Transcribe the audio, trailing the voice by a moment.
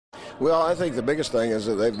Well, I think the biggest thing is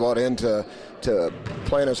that they've bought into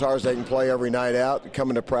playing as hard as they can play every night out,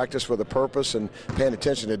 coming to practice with a purpose and paying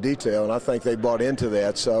attention to detail, and I think they bought into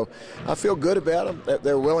that. So I feel good about them.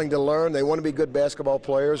 They're willing to learn. They want to be good basketball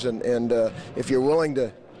players, and if you're willing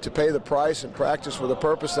to pay the price and practice with a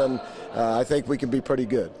purpose, then I think we can be pretty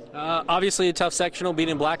good. Obviously a tough sectional,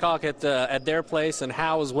 beating Blackhawk at their place and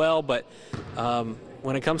Howe as well, but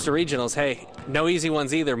when it comes to regionals, hey, no easy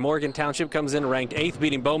ones either. Morgan Township comes in ranked 8th,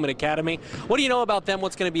 beating Bowman Academy. What do you know about them?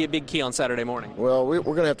 What's going to be a big key on Saturday morning? Well, we're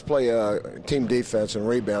going to have to play team defense and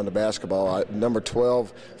rebound the basketball. Number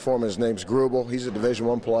 12 for him, his name's Grubel. He's a Division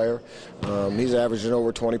I player. He's averaging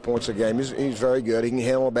over 20 points a game. He's very good. He can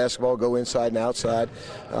handle a basketball, go inside and outside.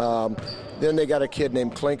 Then they got a kid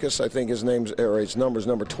named Klinkus. I think his number's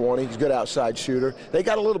number 20. He's a good outside shooter. They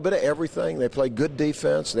got a little bit of everything. They play good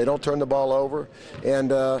defense. They don't turn the ball over,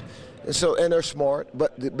 and they're smart.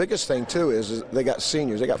 But the biggest thing too is they got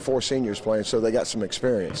seniors. They got 4 seniors playing, so they got some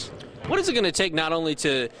experience. What is it going to take not only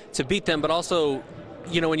to beat them, but also,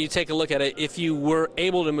 you know, when you take a look at it, if you were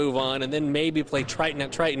able to move on and then maybe play Triton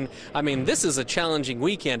at Triton, I mean, this is a challenging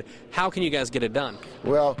weekend. How can you guys get it done?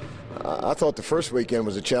 Well, I thought the first weekend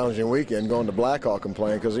was a challenging weekend going to Blackhawk and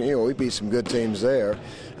playing because, you know, we beat some good teams there.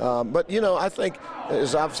 But, you know, I think,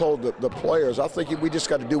 as I've told the players, I think we just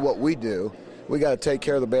got to do what we do. We got to take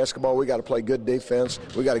care of the basketball. We got to play good defense.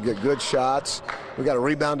 We got to get good shots. We got to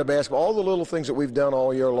rebound the basketball. All the little things that we've done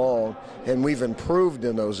all year long, and we've improved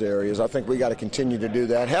in those areas. I think we got to continue to do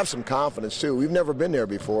that. Have some confidence too. We've never been there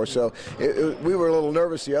before, so we were a little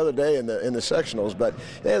nervous the other day in the sectionals, but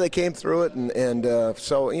yeah, they came through it, and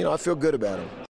so you know, I feel good about it.